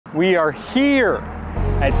We are here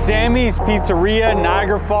at Sammy's Pizzeria,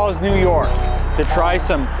 Niagara Falls, New York, to try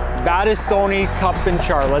some Battistoni Cup and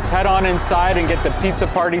Char. Let's head on inside and get the pizza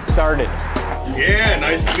party started. Yeah,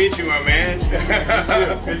 nice to meet you, my man.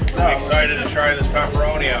 I'm excited to try this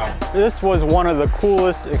pepperoni out. This was one of the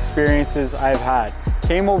coolest experiences I've had.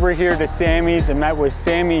 Came over here to Sammy's and met with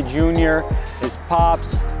Sammy Jr., his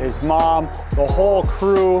pops, his mom, the whole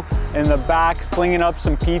crew in the back slinging up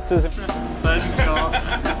some pizzas. Let's go.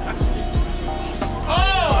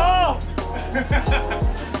 Oh!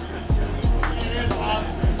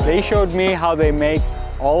 They showed me how they make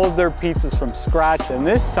all of their pizzas from scratch, and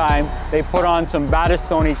this time they put on some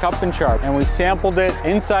Battistoni Cup and Char, and we sampled it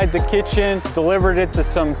inside the kitchen, delivered it to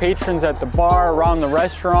some patrons at the bar around the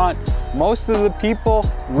restaurant. Most of the people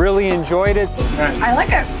really enjoyed it. I like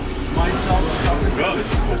it.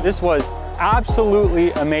 This was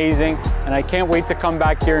absolutely amazing, and I can't wait to come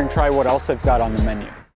back here and try what else I've got on the menu.